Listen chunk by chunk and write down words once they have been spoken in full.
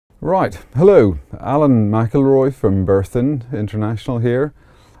Right, hello, Alan McIlroy from Berthon International here.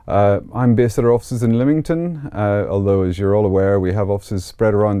 I'm based at our offices in Leamington, although as you're all aware we have offices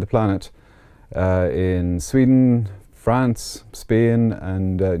spread around the planet in Sweden, France, Spain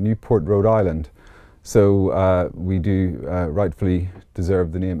and Newport, Rhode Island. So we do rightfully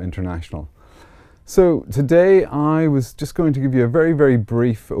deserve the name International. So today I was just going to give you a very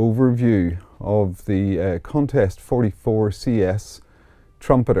brief overview of the Contest 44 CS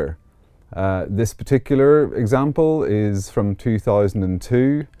Trumpeter. This particular example is from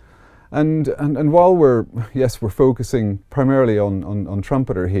 2002, and while we're focusing primarily on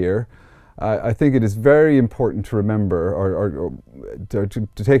Trumpeter here, I think it is very important to remember or to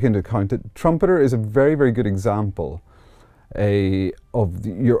take into account that Trumpeter is a very good example of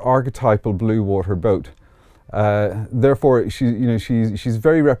your archetypal blue water boat. Therefore, she's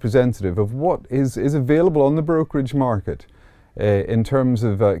very representative of what is available on the brokerage market in terms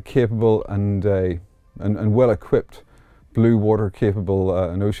of capable and well-equipped blue water capable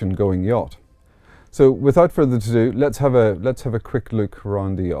and ocean-going yacht. So, without further ado, let's have a quick look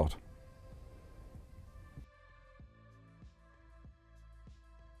around the yacht.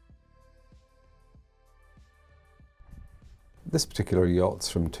 This particular yacht's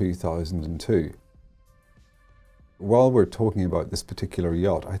from 2002. While we're talking about this particular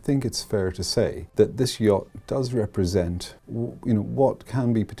yacht, I think it's fair to say that this yacht does represent, what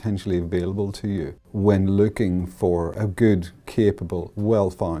can be potentially available to you when looking for a good, capable,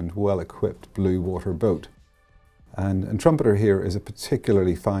 well-found, well-equipped blue water boat. And Trumpeter here is a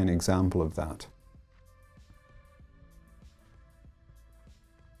particularly fine example of that.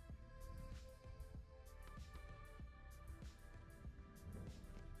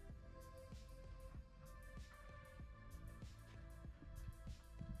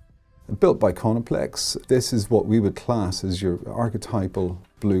 Built by Conoplex, this is what we would class as your archetypal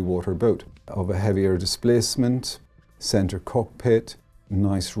blue water boat. Of a heavier displacement, centre cockpit,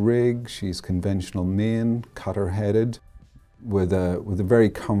 nice rig, she's conventional main, cutter-headed, with a very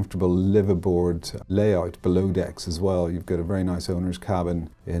comfortable live-aboard layout below decks as well. You've got a very nice owner's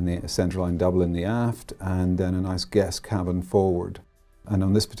cabin in the centerline double in the aft, and then a nice guest cabin forward. And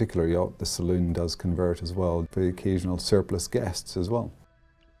on this particular yacht, the saloon does convert as well, for the occasional surplus guests as well.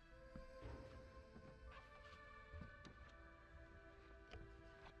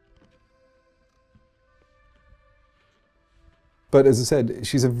 But as I said,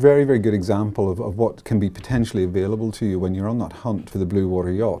 she's a very good example of what can be potentially available to you when you're on that hunt for the blue water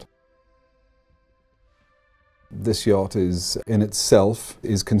yacht. This yacht is, in itself,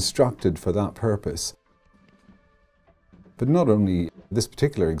 is constructed for that purpose. But not only, this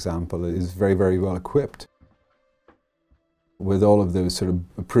particular example is very well equipped with all of those sort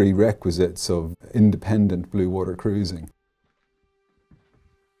of prerequisites of independent blue water cruising.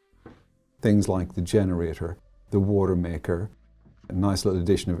 Things like the generator, the water maker, a nice little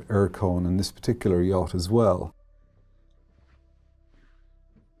addition of aircon in this particular yacht as well.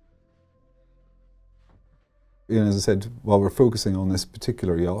 As I said, while we're focusing on this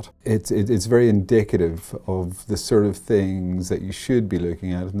particular yacht, it's very indicative of the sort of things that you should be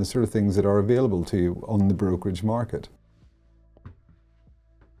looking at and the sort of things that are available to you on the brokerage market.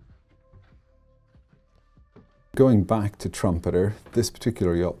 Going back to Trumpeter, this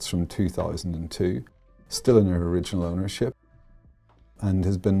particular yacht's from 2002, still in her original ownership, and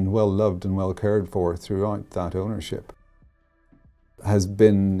has been well loved and well cared for throughout that ownership. Has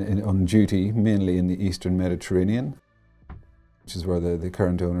been on duty mainly in the Eastern Mediterranean, which is where the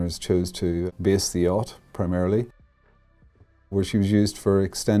current owners chose to base the yacht primarily, where she was used for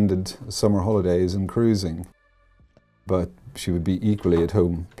extended summer holidays and cruising. But she would be equally at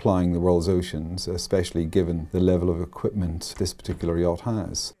home plying the world's oceans, especially given the level of equipment this particular yacht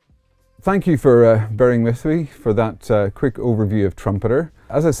has. Thank you for bearing with me for that quick overview of Trumpeter.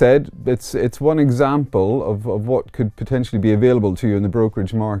 As I said, it's one example of what could potentially be available to you in the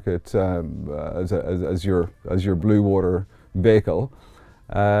brokerage market as your blue water vehicle.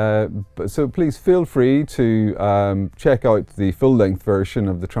 So please feel free to check out the full-length version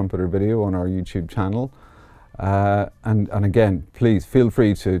of the Trumpeter video on our YouTube channel. And again, please feel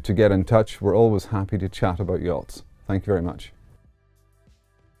free to get in touch. We're always happy to chat about yachts. Thank you very much.